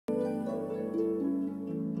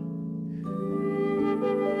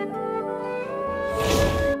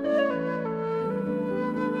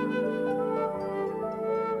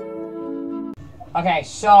Okay,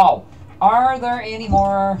 so, are there any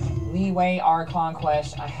more leeway Archon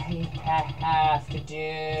quests I have to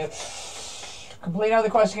do? Complete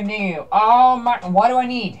other quests, continue. Oh my, what do I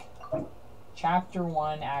need? Chapter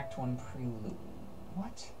 1, Act 1, Prelude.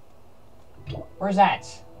 What? Where's that?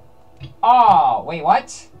 Oh, wait,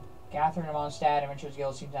 what? Catherine of MONDSTAT, Adventurers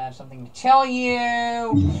Guild seems to have something to tell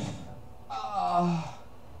you. Oh,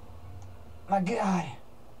 my God.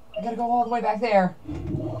 I gotta go all the way back there.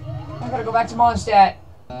 I gotta go back to MONDSTAT.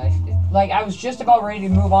 Like, I was just about ready to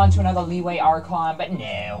move on to another leeway Archon, but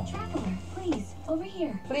no. Traveler, please, over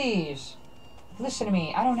here. Please. Listen to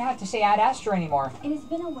me. I don't have to say Ad Astra anymore. It has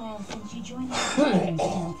been a while since you joined the Adventurers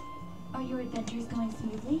Guild. Are your adventures going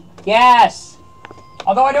smoothly? Yes!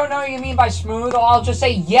 Although I don't know what you mean by smooth, I'll just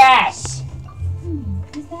say yes!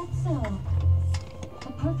 Is that so?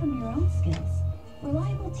 Apart from your own skills,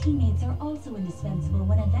 reliable teammates are also indispensable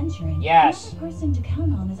when adventuring. Yes. Another person to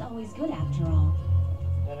count on is always good after all.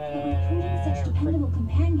 But recruiting such dependable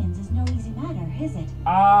companions is no easy matter, is it?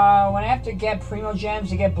 When I have to get Primo Gems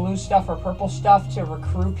to get blue stuff or purple stuff to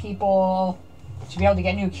recruit people, to be able to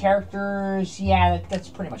get new characters, yeah, that's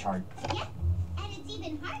pretty much hard. Yeah, and it's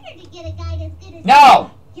even harder to get a guide as good as...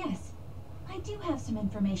 No! Yes, I do have some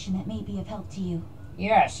information that may be of help to you.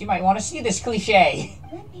 Yes, you might want to see this cliche.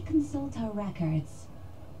 Let me consult our records.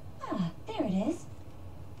 Ah, there it is.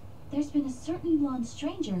 There's been a certain blonde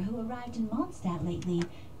stranger who arrived in MONDSTAT lately,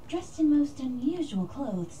 dressed in most unusual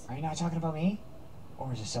clothes. Are you not talking about me?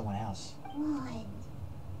 Or is it someone else? Blonde.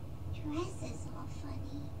 Dresses all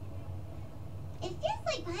funny. It feels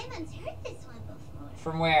like Paimon's heard this one before.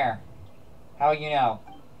 From where? How you know?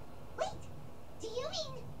 Wait, do you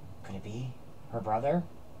mean... Could it be her brother?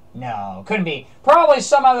 No, couldn't be. Probably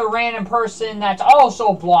some other random person that's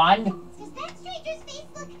also blonde. Does that stranger's face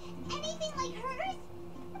look anything like hers?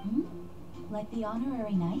 Like the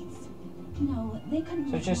honorary knights? No, they couldn't.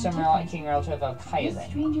 So it's just some king relative of Kaya then.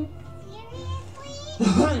 Stranger. Seriously?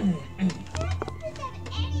 How does this have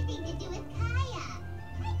anything to do with Kaya?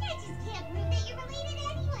 I just can't prove that you're related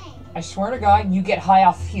anyway. I swear to God, you get high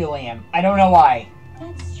off helium. I don't know why.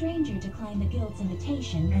 That stranger declined the guild's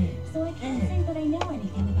invitation, so I can't say that I know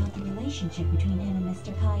anything about the relationship between him and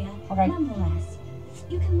Mr. Kaya. Okay. Nonetheless,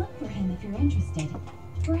 you can look for him if you're interested.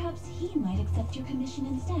 Perhaps he might accept your commission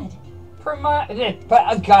instead.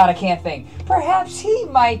 But God, I can't think. Perhaps he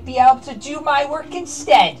might be able to do my work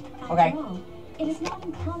instead. Okay. After all, it is not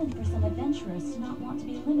uncommon for some adventurers to not want to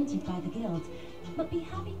be limited by the guild, but be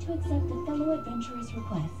happy to accept a fellow adventurer's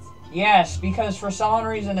requests. Yes, because for some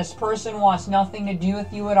reason this person wants nothing to do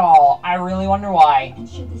with you at all. I really wonder why. And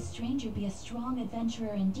should this stranger be a strong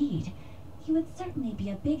adventurer indeed, he would certainly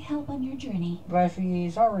be a big help on your journey. But if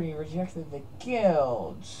he's already rejected the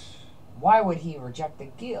guild, why would he reject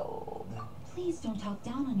the guild? Please don't talk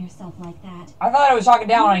down on yourself like that. I thought I was talking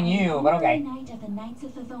down on you, but okay. You are a knight of the Knights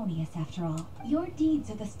of Favonius, after all. Your deeds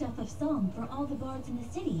are the stuff of song for all the bards in the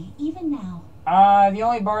city, even now. The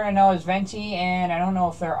only bard I know is Venti, and I don't know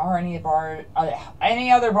if there are any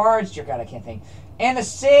other bards. Dear God, I can't think. In the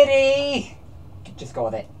city! Just go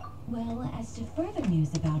with it. Well, as to further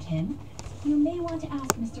news about him, you may want to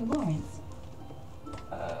ask Mr. Lawrence.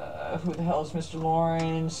 Who the hell is Mr.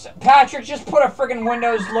 Lawrence? Patrick, just put a friggin'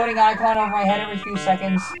 Windows loading icon over my head every few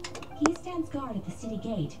seconds. He stands guard at the city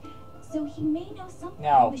gate, so he may know something. No.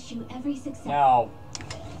 I wish you every success. No.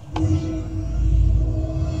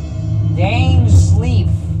 DAINSLEIF.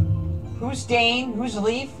 Who's Dane? Who's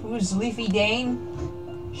Leaf? Who's Leafy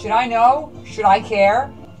Dane? Should I know? Should I care?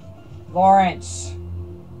 Lawrence.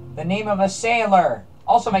 The name of a sailor.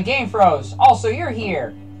 Also, my game froze. Also, you're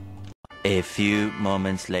here. A few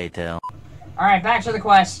moments later. Alright, back to the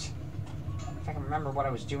quest. If I can remember what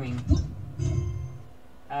I was doing.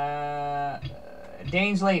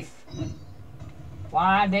 DAINSLEIF.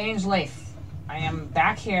 Why DAINSLEIF? I am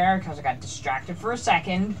back here because I got distracted for a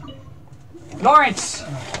second. Lawrence!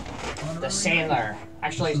 The sailor.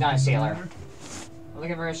 Actually, he's not a sailor. I'm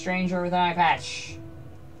looking for a stranger with an eye patch.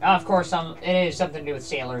 Of course, it is something to do with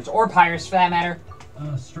sailors. Or pirates, for that matter.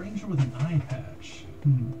 A stranger with an eye patch.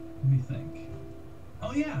 Let me think.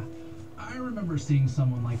 Oh yeah, I remember seeing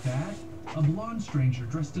someone like that. A blonde stranger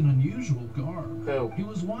dressed in unusual garb. Who? He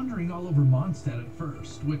was wandering all over MONDSTAT at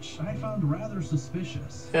first, which I found rather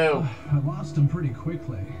suspicious. Who? I lost him pretty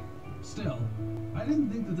quickly. Still, I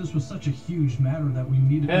didn't think that this was such a huge matter that we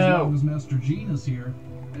needed as long as Master Jean is here.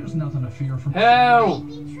 There's nothing to fear from Who?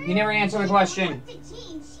 You never answered the question. She'd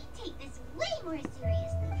take this way more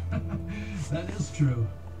seriously. That is true.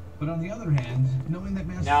 But on the other hand, knowing that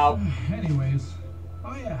Master... No. Anyways.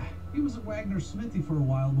 Oh yeah, he was at Wagner's smithy for a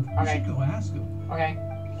while before. Okay. You should go ask him. Okay.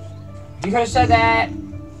 You could have said that.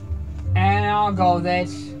 And I'll go with it.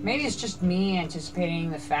 Maybe it's just me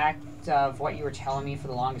anticipating the fact of what you were telling me for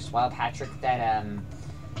the longest while, Patrick, that,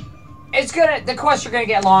 the quests are gonna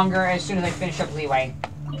get longer as soon as I finish up Leeway.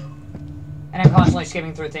 And I'm constantly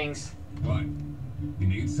skipping through things. What? You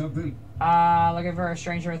need something? Looking for a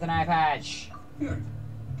stranger with an eye patch. Here.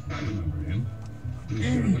 I remember him. He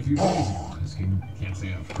showed up a few days ago asking. Can't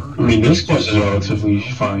say I've heard. I mean, this quest is relatively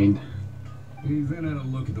fine. He then had a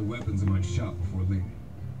look at the weapons in my shop before leaving.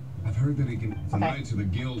 I've heard that he can. The Knights of the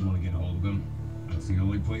Guild want to get hold of them. That's the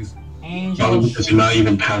only place. Probably because you're not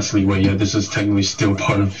even past Leeway yet. This is technically still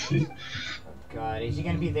part of it. God, is he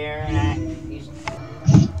gonna be there?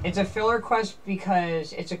 It's a filler quest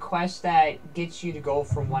because it's a quest that gets you to go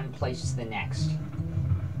from one place to the next.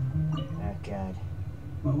 Oh God.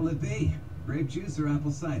 What will it be? Grape juice or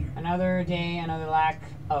apple cider? Another day, another lack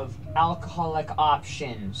of alcoholic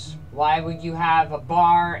options. Why would you have a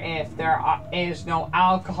bar if there is no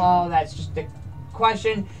alcohol? That's just the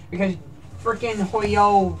question. Because freaking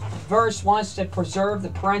Hoyo Verse wants to preserve the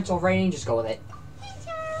parental rating. Just go with it. Hey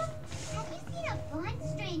Charles, have you seen a blonde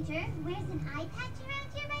stranger who wears an eye patch around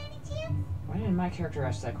here by any chance? Why didn't my character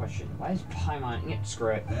ask that question? Why is Paimon? Yeah,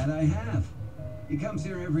 screw it. That I have. He comes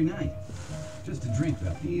here every night. Just to drink,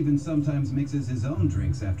 though. He even sometimes mixes his own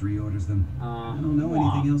drinks after he orders them. I don't know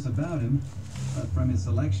anything else about him, but from his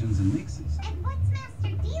selections and mixes. And what's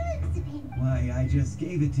Master Dealing's opinion? Why, I just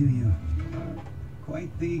gave it to you.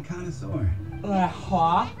 Quite the connoisseur.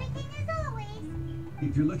 Everything as always.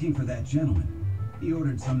 If you're looking for that gentleman, he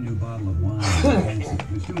ordered some new bottle of wine.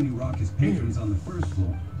 It was doing you raucous patrons on the first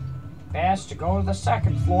floor. Best to go to the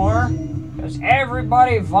second floor, because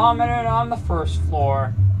everybody vomited on the first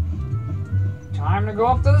floor. Time to go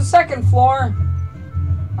up to the second floor.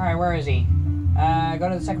 Alright, where is he? Go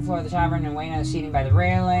to the second floor of the tavern and wait on the seating by the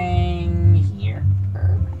railing. Here.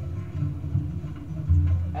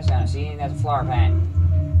 That's not a seating, that's a flower pan.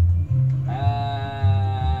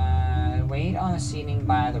 Wait on the seating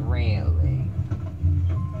by the railing.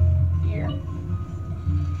 Here.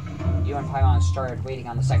 You and Paimon started waiting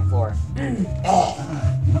on the second floor.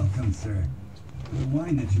 Welcome, sir. The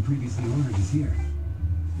wine that you previously ordered is here.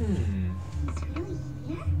 It's really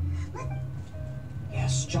here?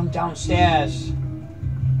 Yes, jump downstairs.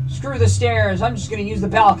 Screw the stairs, I'm just gonna use the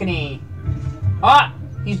balcony. Ah!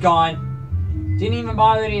 He's gone. Didn't even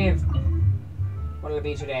bother to... What'll it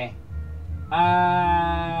be today?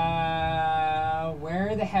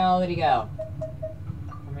 Where the hell did he go?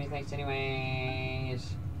 How many thanks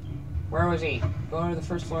anyways? Where was he? Go to the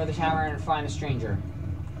first floor of the tavern and find a stranger.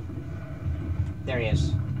 There he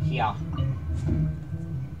is. Yeah.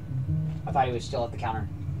 I thought he was still at the counter.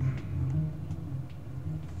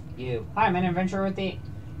 You. Hi, I'm an adventurer with the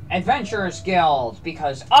Adventurers Guild.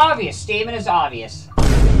 Because obvious statement is obvious. ...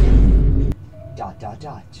 How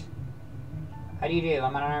do you do?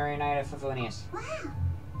 I'm an honorary knight of Favonius. Wow.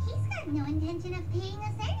 He's got no intention of paying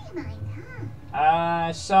us any mind,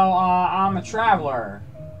 huh? I'm a traveler.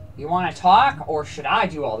 You want to talk, or should I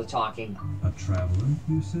do all the talking? A traveler,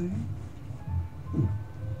 you say?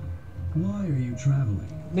 Why are you traveling?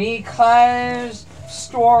 Because...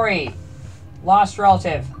 story. Lost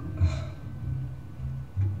relative.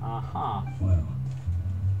 Uh-huh. Well,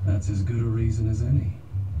 that's as good a reason as any.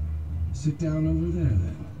 Sit down over there,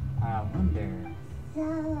 then. I wonder...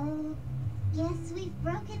 So... guess we've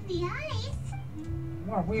broken the ice.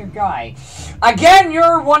 What a weird guy. Again,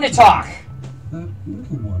 you're one to talk! That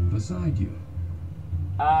little one beside you.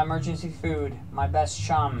 Emergency food. My best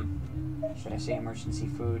chum. Should I say emergency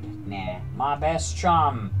food? Nah. My best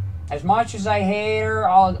chum. As much as I hate her,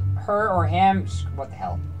 her or him... What the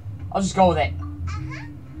hell? I'll just go with it. Uh-huh.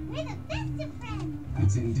 We're the best of friends.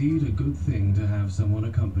 It's indeed a good thing to have someone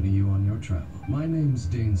accompany you on your travel. My name's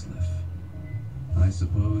DAINSLEIF. I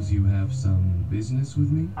suppose you have some business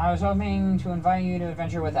with me? I was hoping to invite you to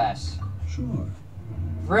adventure with us. Sure.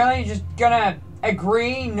 Really? Just gonna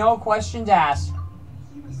agree? No questions asked?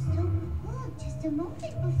 He was so cool just a moment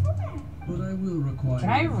before. But I will require... Can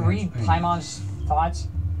I read Paimon's thoughts?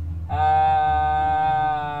 How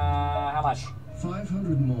much?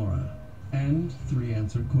 500 mora. And 3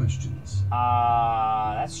 answered questions.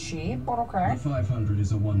 That's cheap, but okay. The 500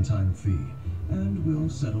 is a one-time fee. And we'll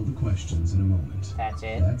settle the questions in a moment. That's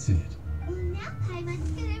it? That's it. Well, now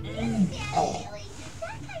Paimon's gonna be sad, really.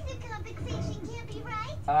 That kind of compensation can't be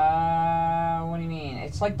right. What do you mean?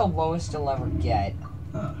 It's like the lowest you'll ever get.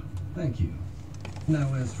 Ah, thank you.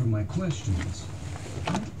 Now, as for my questions,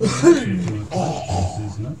 the answer to a question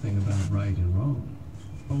says nothing about right and wrong.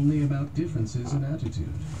 Only about differences in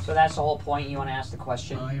attitude. So that's the whole point? You want to ask the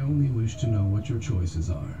question? I only wish to know what your choices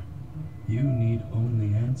are. You need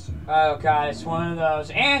only answer. Oh god, it's one of those.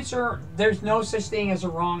 Answer! There's no such thing as a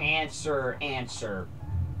wrong answer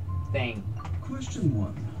thing. Question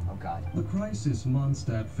 1. Oh god. The crisis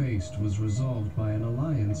MONDSTAT faced was resolved by an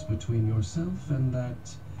alliance between yourself and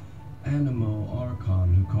that Animo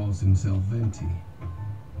Archon who calls himself Venti.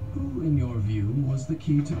 Who, in your view, was the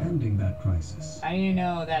key to ending that crisis? How do you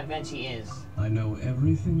know that Venti is? I know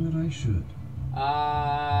everything that I should.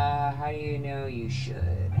 How do you know you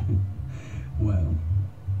should? Well,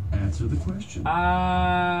 answer the question. The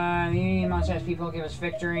MONDSTAT people give us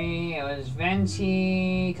victory. It was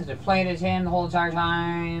Venti, because it played as him the whole entire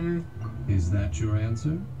time. Is that your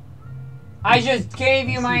answer? I just gave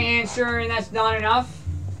you my answer, and that's not enough?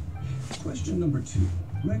 Question number 2.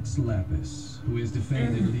 Rex Lapis, who has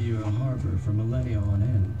defended Liyue Harbor for millennia on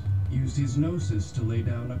end, used his gnosis to lay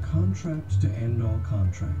down a contract to end all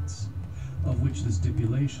contracts, of which the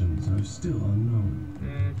stipulations are still unknown.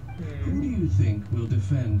 Who do you think will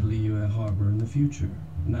defend Liyue Harbor in the future,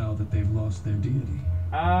 now that they've lost their deity?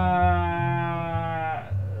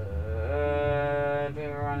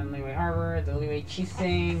 On Liyue Harbor, the Liyue Chief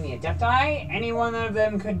thing, the Adepti. Any one of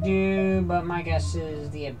them could do, but my guess is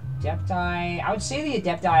the Adepti. I would say the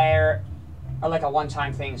Adepti are like a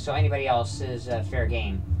one-time thing, so anybody else is fair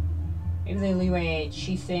game. Maybe the Liyue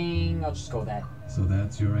Chief thing, I'll just go with that. So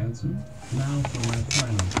that's your answer? Now for my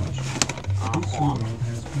final question. This world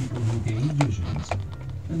has people who gained visions,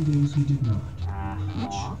 and those who did not.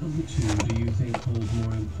 Which of the two do you think hold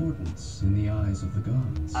more importance in the eyes of the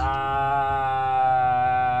gods?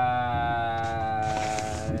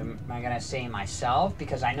 Am I gonna say myself?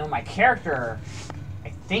 Because I know my character,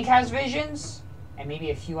 I think, has visions, and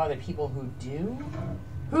maybe a few other people who do.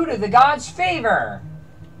 Who do the gods favor?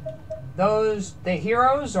 Those, the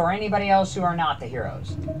heroes, or anybody else who are not the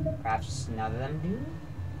heroes? Perhaps none of them do?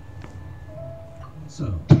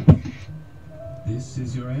 So, this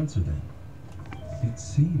is your answer then? It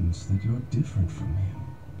seems that you're different from him.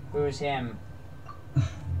 Who's him?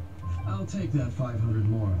 I'll take that 500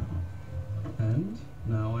 more out. And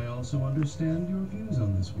now I also understand your views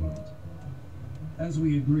on this world. As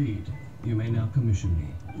we agreed, you may now commission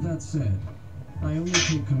me. That said, I only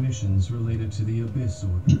take commissions related to the Abyss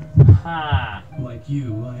Order. Like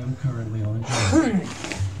you, I am currently on a journey.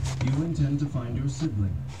 You intend to find your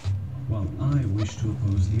sibling, while I wish to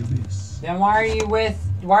oppose the Abyss. Then why are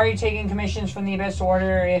you taking commissions from the Abyss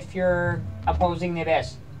Order if you're opposing the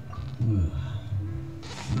Abyss? Ugh.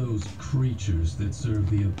 Those creatures that serve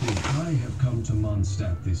the Abyss. I have come to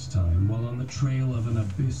MONDSTAT this time while on the trail of an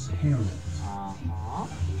Abyss Herald.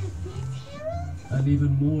 An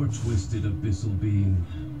even more twisted abyssal being.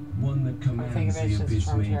 One that commands the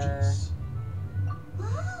Abyss Mages.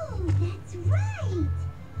 Oh, that's right!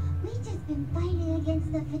 We've just been fighting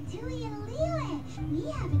against the Fatui and Liyue. We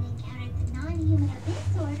haven't encountered the non-human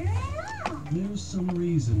Abyss Order at all. There's some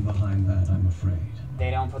reason behind that, I'm afraid.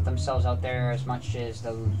 They don't put themselves out there as much as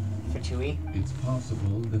the Fatui? It's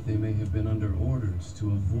possible that they may have been under orders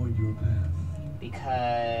to avoid your path. Because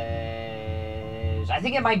I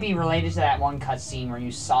think it might be related to that one cutscene where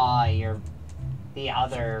you saw the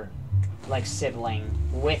other like sibling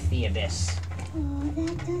with the Abyss. Oh,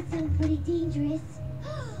 that does sound pretty dangerous.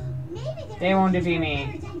 Maybe they won't defeat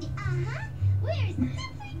me. We're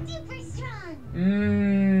super duper strong.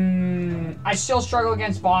 I still struggle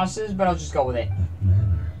against bosses, but I'll just go with it. That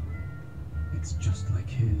manner, it's just like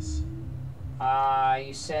his.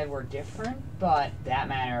 You said we're different, but that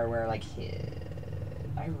manner we're like his.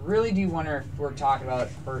 I really do wonder if we're talking about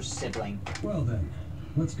her sibling. Well then,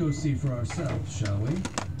 let's go see for ourselves, shall we?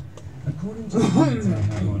 According to the plans I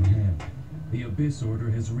have on hand, the Abyss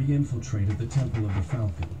Order has re-infiltrated the Temple of the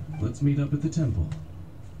Falcon. Let's meet up at the temple.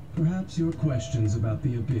 Perhaps your questions about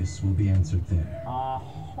the Abyss will be answered there.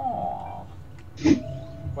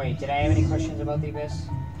 Wait, did I have any questions about the Abyss?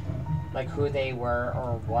 Like who they were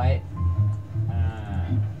or what?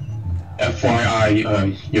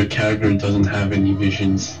 FYI, your character doesn't have any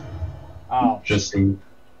visions. Oh. Just saying.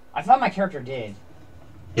 I thought my character did.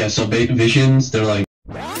 Yeah, so visions, they're like...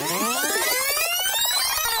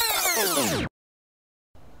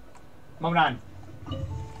 Moving on.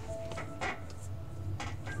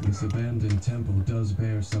 This abandoned temple does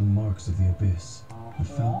bear some marks of the Abyss. The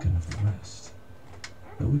Falcon of the West.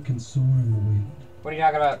 Though it can soar in the wind. What are you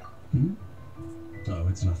talking about? Oh,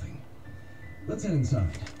 it's nothing. Let's head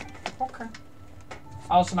inside. Okay.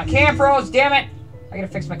 Also, my cam froze, damn it! I gotta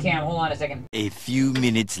fix my cam, hold on a second. A few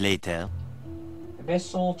minutes later.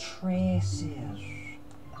 Abyssal traces.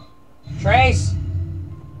 Trace!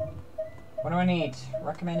 What do I need?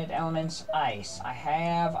 Recommended elements, ice. I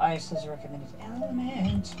have ice as a recommended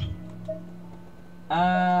element. Good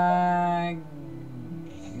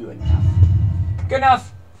enough. Good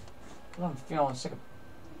enough! I'm feeling sick of...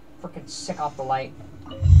 Freaking sick off the light.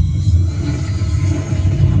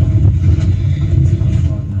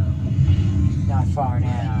 Not far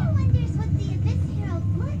now. Who wonders what the Abyss Heralds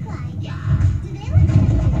look like? Do they look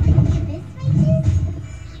like the Abyss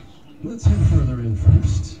Mages? Let's head further in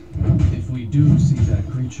first. If we do see that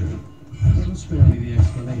creature, it'll spare me the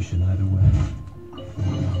explanation either way.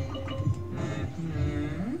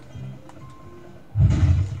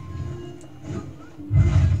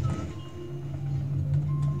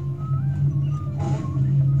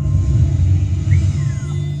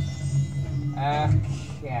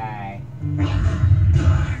 Okay.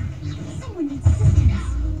 Someone needs assistance.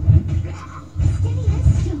 Steady as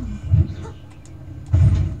stone.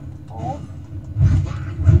 Oh.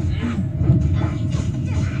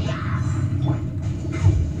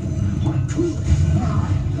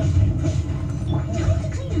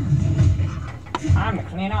 Time to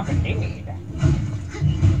clean up indeed.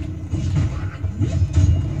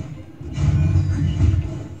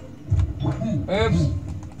 Oops.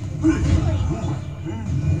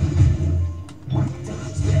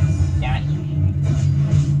 Damn it.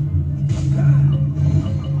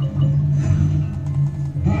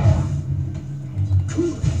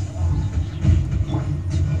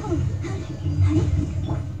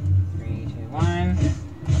 Three, two, one.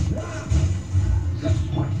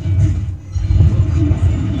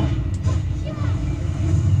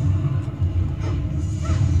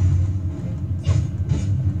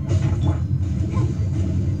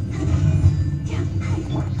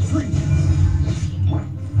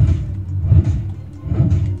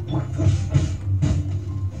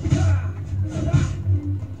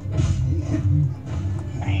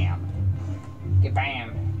 Bam. Get bam.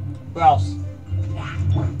 Who else?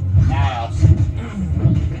 That else.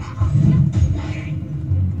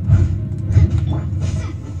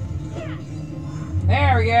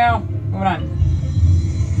 There we go. Moving on.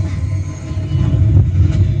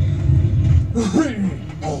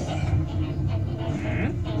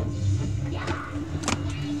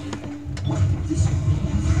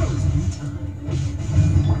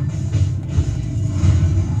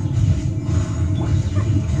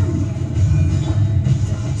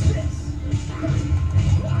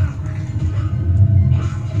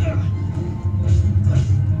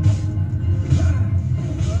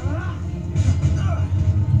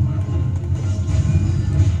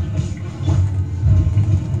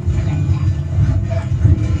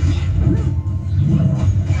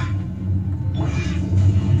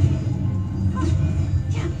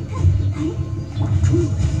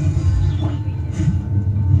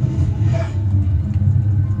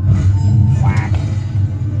 Whack.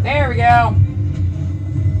 There we go.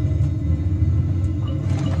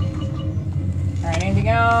 Alright, anything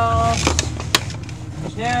else?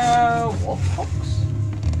 There's no wolf hooks.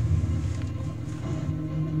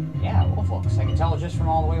 Yeah, wolf hooks. I can tell just from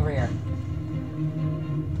all the way over here.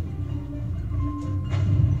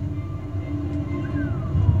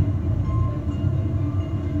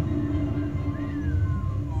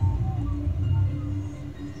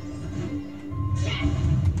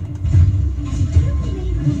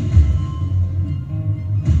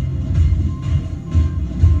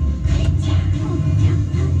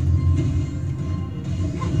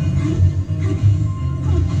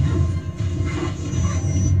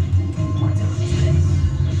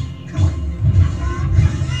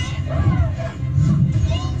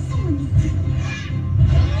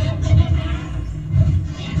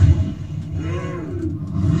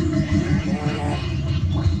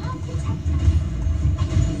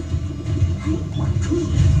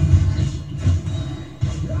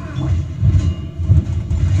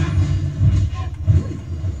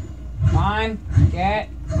 Get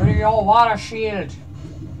rid of your old water shield.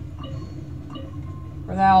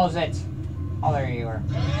 Where the hell is it? Oh, there you are.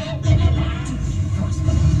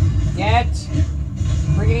 Get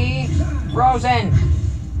Riggedy frozen.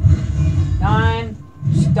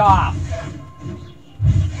 Non-stop.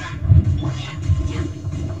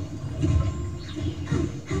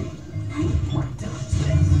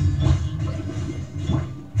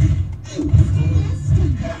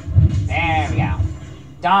 There we go.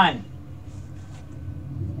 Done.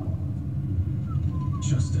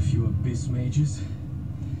 Just a few Abyss Mages?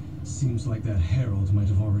 Seems like that Herald might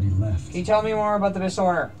have already left. Can you tell me more about the Abyss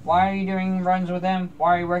Order? Why are you doing runs with them?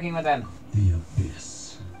 Why are you working with them? The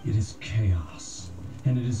Abyss. It is chaos.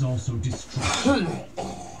 And it is also destruction.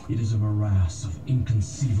 It is a morass of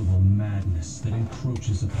inconceivable madness that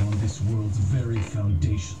encroaches upon this world's very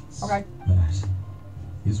foundations. Okay. That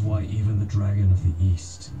is why even the Dragon of the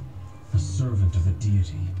East a servant of a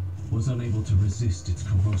deity, was unable to resist its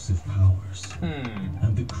corrosive powers.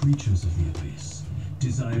 And the creatures of the abyss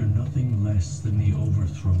desire nothing less than the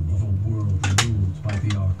overthrow of a world ruled by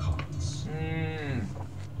the Archons.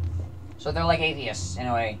 So they're like atheists, in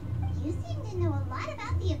a way. You seem to know a lot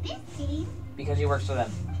about the Abyss, Dave. Because he works for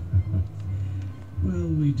them. Well,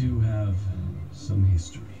 we do have some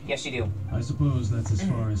history. Yes, you do. I suppose that's as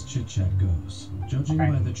far as chit-chat goes. Judging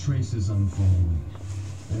by the traces I'm following,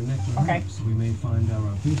 perhaps we may find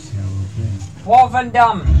our Abyss Herald there.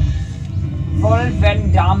 Wolfendam!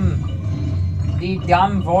 Wolfendam! Die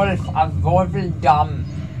Dam Wolf of Wolfendam.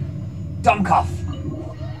 Dummkopf!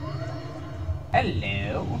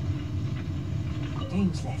 Hello.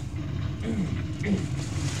 DAINSLEIF.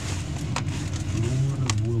 Lord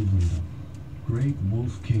of Wolfendam, great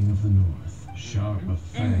Wolf King of the North, sharp of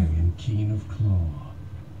fang and keen of claw,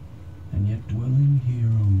 and yet dwelling here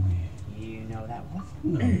only. You know that wolf?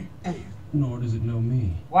 No, nor does it know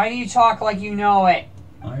me. Why do you talk like you know it?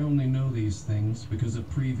 I only know these things because a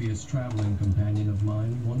previous traveling companion of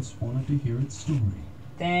mine once wanted to hear its story.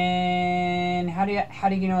 Then how do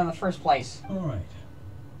you know in the first place? All right,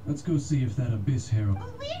 let's go see if that Abyss Herald.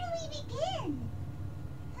 Well, where do we begin?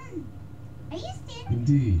 Are you standing?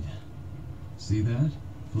 Indeed. See that?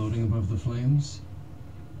 Floating above the flames?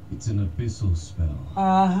 It's an abyssal spell.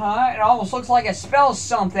 It almost looks like it spells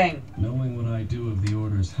something. Knowing what I do of the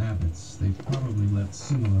Order's habits, they've probably left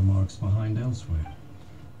similar marks behind elsewhere.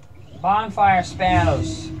 Bonfire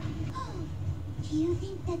spells. Do you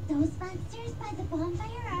think that those monsters by the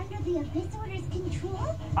bonfire are under the Abyss Order's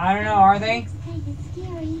control? I don't know, are they? Looks kind of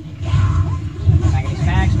scary. Smackety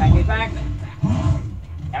smack, smackety smack.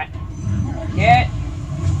 Damn it. Get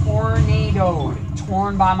tornadoed.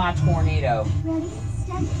 Torn by my tornado. Ready,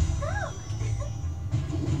 steady, go!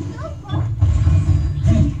 Go,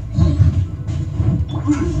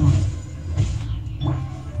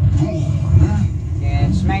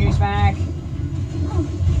 Get smackety smack.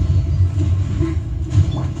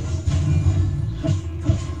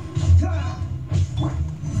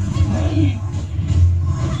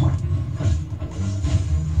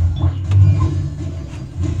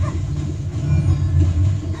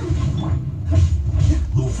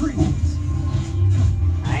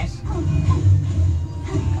 Nice.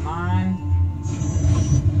 Come on.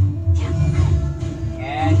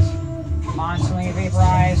 Get constantly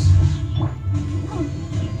vaporize.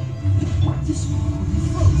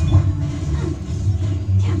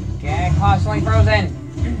 Get constantly frozen.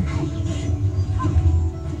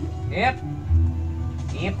 Yep.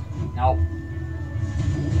 Yep. Nope.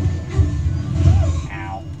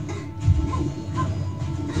 Ow.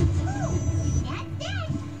 That's it!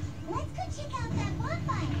 Let's go check out that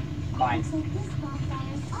bonfire. Fine. Looks like this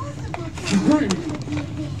bonfire's also got some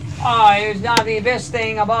Oh, there's not the abyss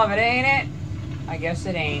thing above it, ain't it? I guess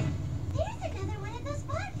it ain't. There's another one of those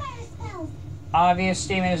bonfire spells. Obvious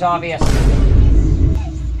statement is obvious.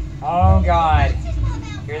 Oh god.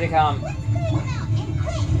 Here they come. Let's clear them out and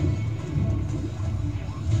quick.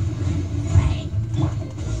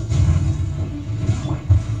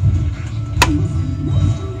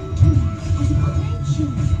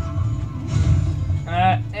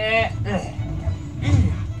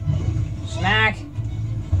 Smack.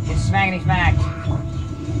 Get smackety smacked.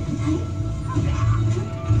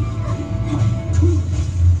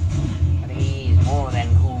 But he's more than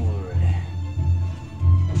cool.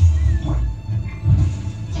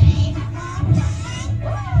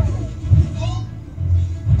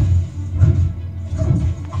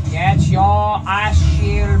 Get your ice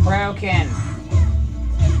shield broken.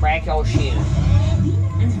 Break your shield.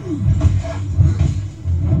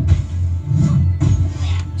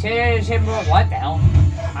 What the hell?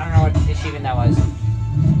 I don't know what achievement that was.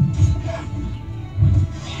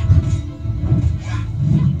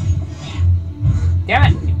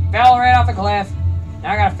 Damn it! He fell right off the cliff.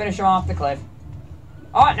 Now I gotta finish him off the cliff.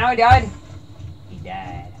 Oh, now he died. He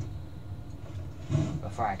died.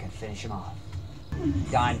 Before I could finish him off.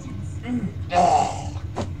 Done.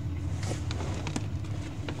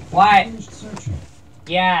 What? Finished searching.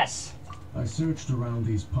 Yes. I searched around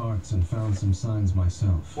these parts and found some signs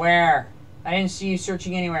myself. Where? I didn't see you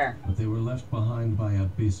searching anywhere. But they were left behind by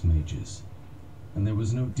abyss mages. And there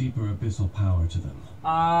was no deeper abyssal power to them.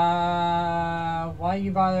 Why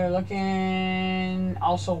you bother looking?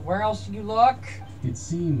 Also, where else did you look? It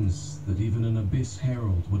seems that even an Abyss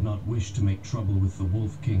Herald would not wish to make trouble with the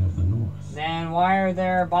Wolf King of the North. Then why are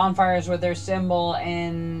there bonfires with their symbol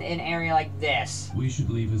in an area like this? We should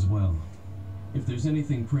leave as well. If there's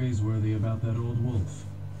anything praiseworthy about that old wolf,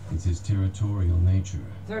 it's his territorial nature.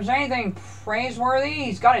 If there's anything praiseworthy,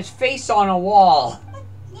 he's got his face on a wall.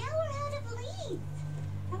 Now we're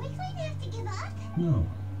No.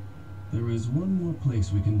 There is one more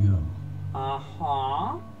place we can go.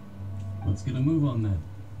 Uh-huh. Let's get a move on then.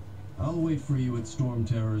 I'll wait for you at Storm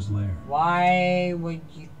Terror's lair. Why would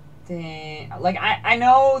you think... Like, I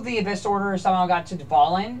know the Abyss Order somehow got to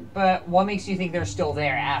Dvalin, but what makes you think they're still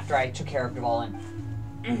there after I took care of Dvalin?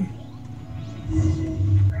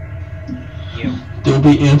 You. They'll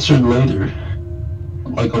be answered later.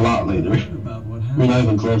 Like a lot later. About what We're not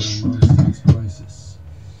even close. Crisis.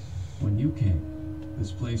 When you came,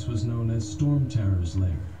 this place was known as Storm Terror's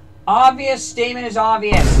lair. Obvious statement is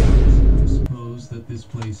obvious. I suppose that this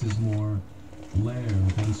place is more lair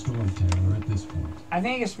than Storm Terror at this point. I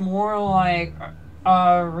think it's more like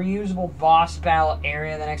a reusable boss battle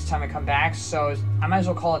area the next time I come back, so I might as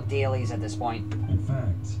well call it dailies at this point. In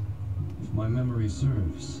fact, if my memory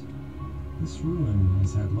serves, this ruin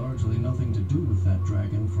has had largely nothing to do with that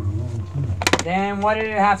dragon for a long time. Then what did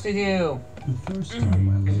it have to do? The first time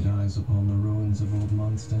I laid eyes upon the ruins of old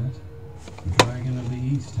MONDSTAT, the Dragon of the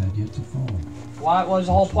East had yet to fall. What was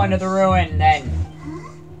the whole point of the ruin, then? Huh?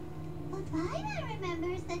 But Paimon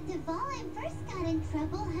remembers that Dvalin first got in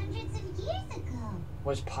trouble hundreds of years ago.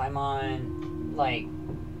 Was Paimon, like,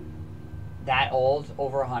 that old?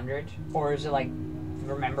 Over 100? Or is it, like,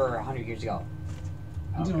 remember 100 years ago?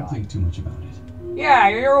 Oh, Don't think too much about it. Yeah,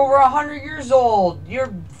 you're over 100 years old. Your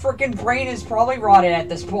frickin' brain is probably rotted at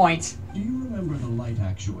this point. Do you remember the light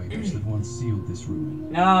actuators that once sealed this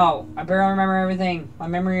ruin? No, I barely remember everything. My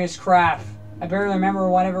memory is crap. I barely remember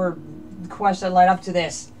whatever quest that led up to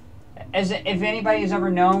this. As if anybody has ever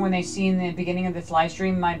known when they seen the beginning of this live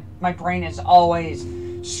stream, my brain is always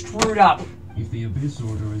screwed up. If the Abyss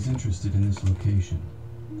Order is interested in this location,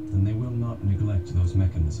 then they will not neglect those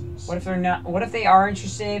mechanisms. What if they're not? What if they are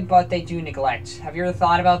interested, but they do neglect? Have you ever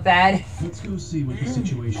thought about that? Let's go see what the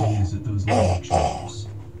situation is at those light actuators.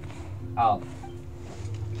 Oh.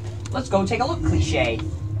 Let's go take a look, cliche.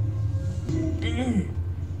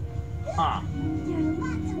 Huh. There are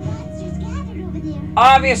lots of monsters gathered over there.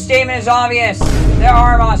 Obvious statement is obvious. There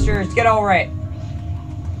are monsters. Get over it.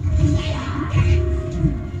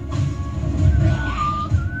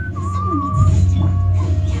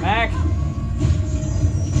 Smack.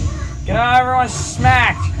 Get out, everyone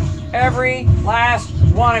smacked. Every last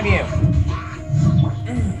one of you.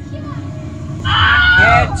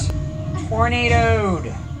 Get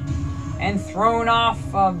tornadoed. And thrown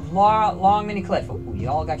off a long mini cliff. Ooh, you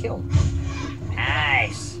all got killed.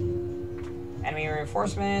 Nice. Enemy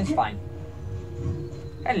reinforcements. Fine.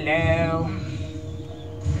 Hello.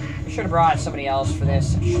 I should have brought somebody else for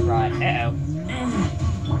this. I should have brought... Uh-oh.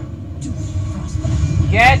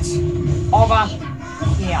 Get over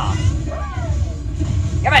here.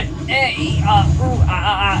 Come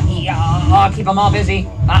on. Keep them all busy.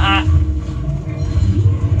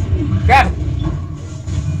 Grab.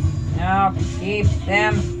 Now keep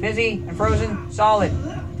them busy and frozen solid.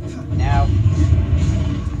 No.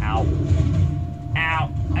 Ow. Ow.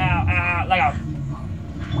 Ow. Ow. Let go.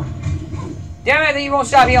 Damn it, you won't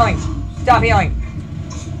stop healing. Stop healing.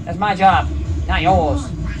 That's my job, not yours.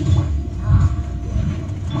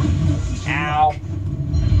 Ow.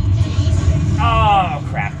 Oh,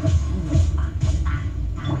 crap.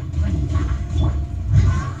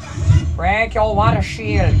 Break your water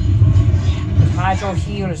shield. Hydro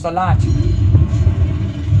heals a lot.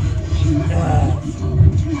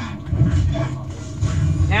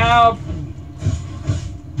 Nope.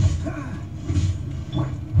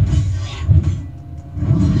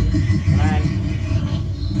 Come on.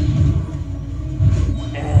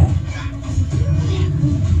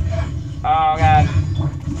 Oh god.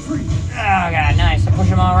 Oh god, nice. I push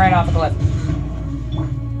them all right off the cliff.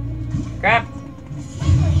 Crap.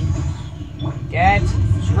 Get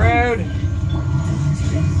screwed.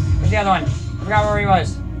 Where's the other one? I forgot where he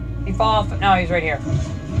was. He fall off. No, he's right here.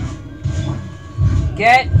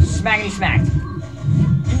 Get smackety smacked.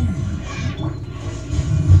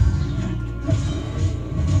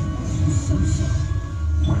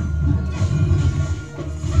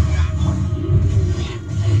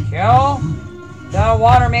 Kill the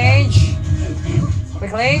water mage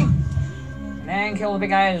quickly, and then kill the big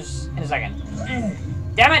guys in a second.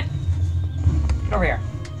 Damn it! Get over here.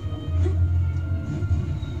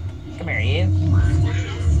 Come here, you.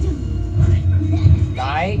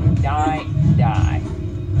 Die, die, die.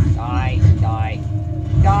 Die, die,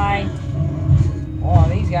 die. Oh,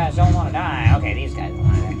 these guys don't want to die. Okay, these guys don't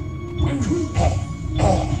want to die.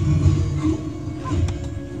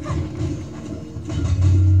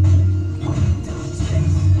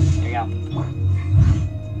 There you go.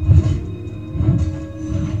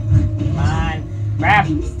 Come on. Grab.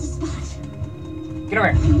 Get over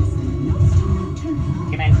here.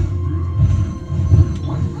 Get in.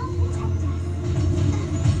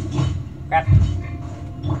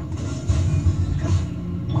 crap.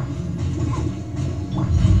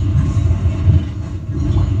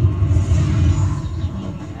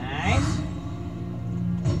 Nice.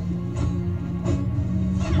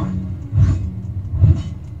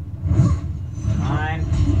 Fine.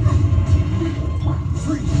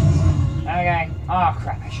 Okay. Oh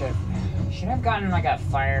crap! I should have gotten like a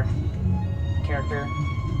fire character.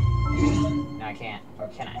 No, I can't. Or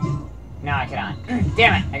can I? No, I cannot.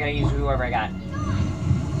 Damn it! I gotta use whoever I got.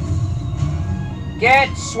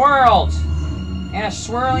 Get swirled! And a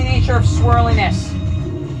swirly nature of swirliness.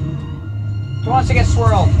 Who wants to get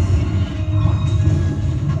swirled?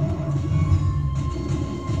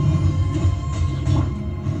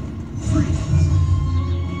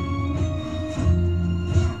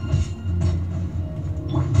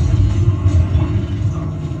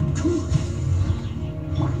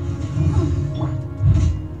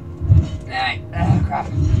 Oh, crap.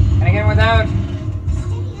 Can I get him without?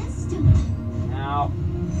 No.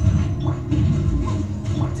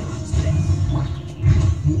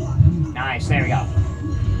 Nice, there we go.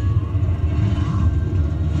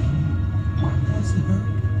 What's the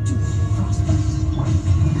hurry? To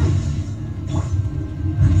frostbite.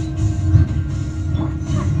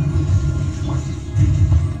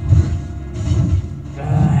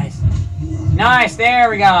 Nice. Nice, there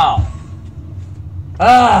we go.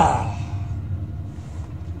 Ah.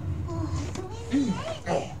 We still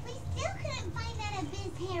couldn't find that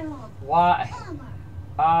Abyss Herald. What? Bummer.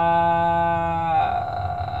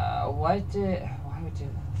 Why would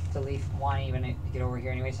the leaf want even to get over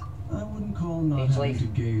here anyways? I wouldn't call not DAINSLEIF. having to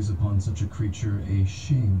gaze upon such a creature a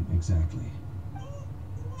shame exactly. No,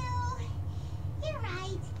 you're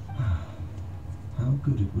right. How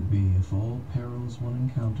good it would be if all perils one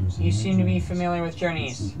encounters in You their seem to be journeys familiar with could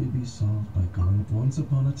journeys. simply be solved by going once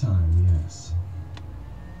upon a time, yes.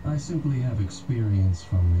 I simply have experience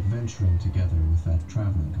from adventuring together with that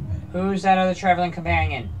traveling companion. Who's that other traveling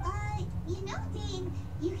companion? You know, Dane,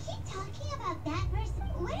 you keep talking about that person.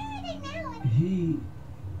 Where are they now? He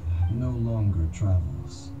no longer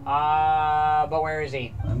travels. But where is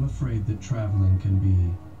he? I'm afraid that traveling can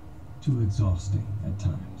be too exhausting at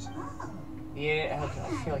times. Oh, Yeah, okay,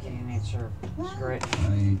 I feel like he didn't answer. Screw it.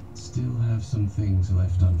 I still have some things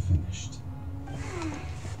left unfinished.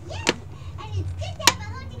 yeah. And it's good to have a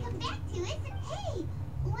home to come back to, isn't it? Hey,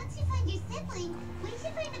 once you find your sibling, we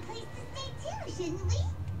should find a place to stay too, shouldn't we?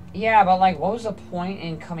 Yeah, but like, what was the point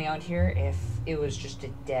in coming out here if it was just a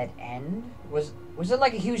dead end? Was it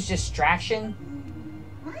like a huge distraction?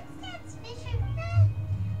 MONDSTAT's mission?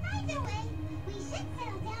 Either way, we should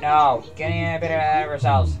settle down. No, getting a bit ahead of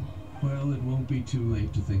ourselves. Well, it won't be too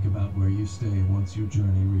late to think about where you stay once your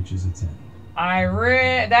journey reaches its end.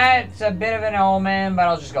 That's a bit of an omen, but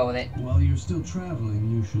I'll just go with it. While you're still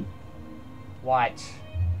traveling, you should... What?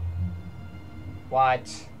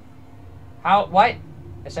 What? How? What?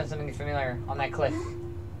 I sensed something familiar on that cliff.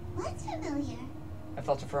 What's familiar? I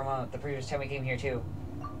felt it for a moment the previous time we came here too.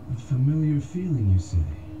 A familiar feeling, you say?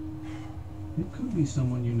 It could be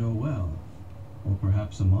someone you know well. Or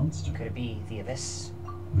perhaps a monster. Could it be the abyss?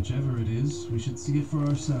 Whichever it is, we should see it for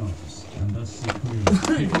ourselves, and thus see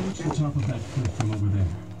clearly. You can reach the top of that cliff from over there.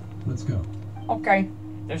 Let's go. Okay.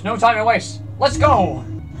 There's no time to waste. Let's go!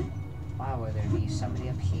 Why would there be somebody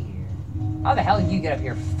up here? How the hell did you get up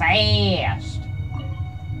here fast?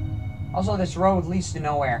 Also, this road leads to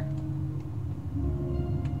nowhere.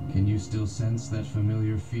 Can you still sense that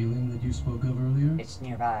familiar feeling that you spoke of earlier? It's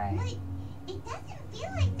nearby. Wait, it doesn't feel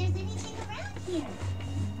like there's anything around here.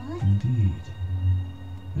 What? Indeed.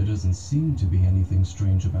 There doesn't seem to be anything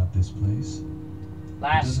strange about this place. It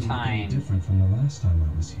Last doesn't look any time. different from the last time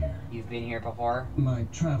I was here. You've been here before? My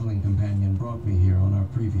traveling companion brought me here on our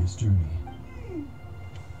previous journey.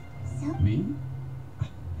 So, Me?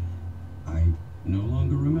 I no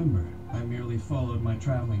longer remember. I merely followed my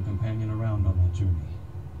traveling companion around on that journey.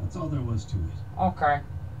 That's all there was to it. Okay.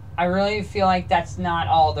 I really feel like that's not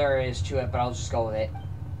all there is to it, but I'll just go with it.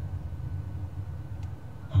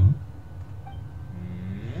 Huh?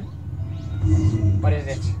 What is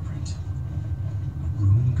it? Footprint. A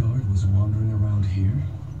ruin guard was wandering around here?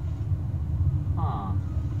 Huh.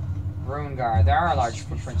 Rune guard. There are large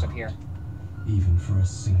footprints up here. Even for a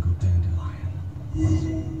single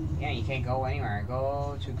dandelion. Yeah, you can't go anywhere.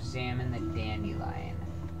 Go to examine the dandelion.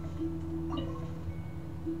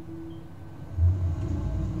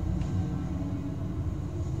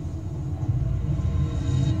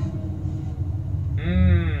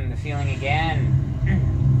 The feeling again.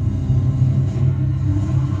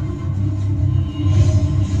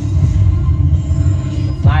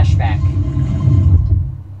 The flashback.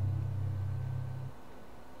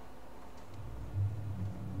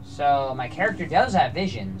 Although my character does have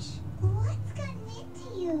visions. What's gotten into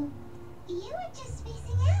you? You were just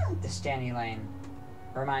spacing out. This dandelion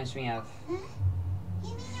reminds me of. Huh?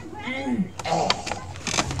 You mean your brother? Oh.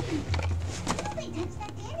 You only touched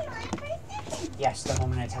that dandelion for a second. Yes, the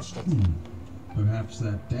moment I touched it. Perhaps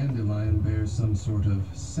that dandelion bears some sort of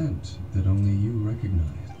scent that only you recognize.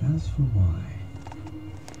 As for why,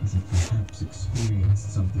 has it perhaps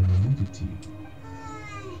experienced something related to you?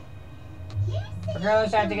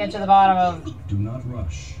 Regardless, I have to get to the bottom of. Do not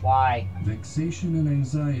rush. Why? Vexation and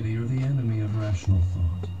anxiety are the enemy of rational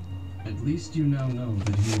thought. At least you now know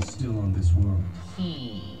that he is still on this world.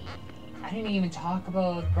 I didn't even talk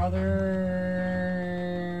about brother,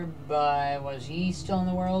 but was he still in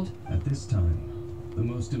the world? At this time, the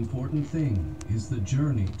most important thing is the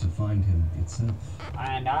journey to find him itself.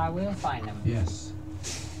 And I will find him. Yes,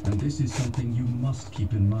 and this is something you must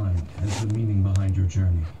keep in mind as the meaning behind your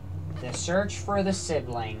journey. The search for the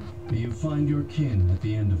sibling. May you find your kin at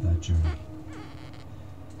the end of that journey.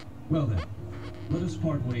 Well then, let us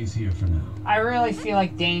part ways here for now. I really feel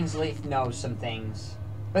like DAINSLEIF knows some things.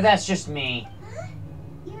 But that's just me. Huh?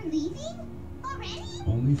 You're leaving? Already?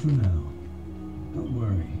 Only for now. Don't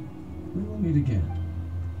worry. We will meet again.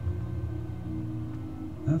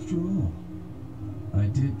 After all, I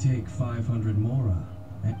did take 500 Mora.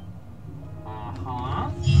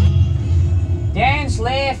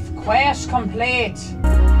 DAINSLEIF, quest complete.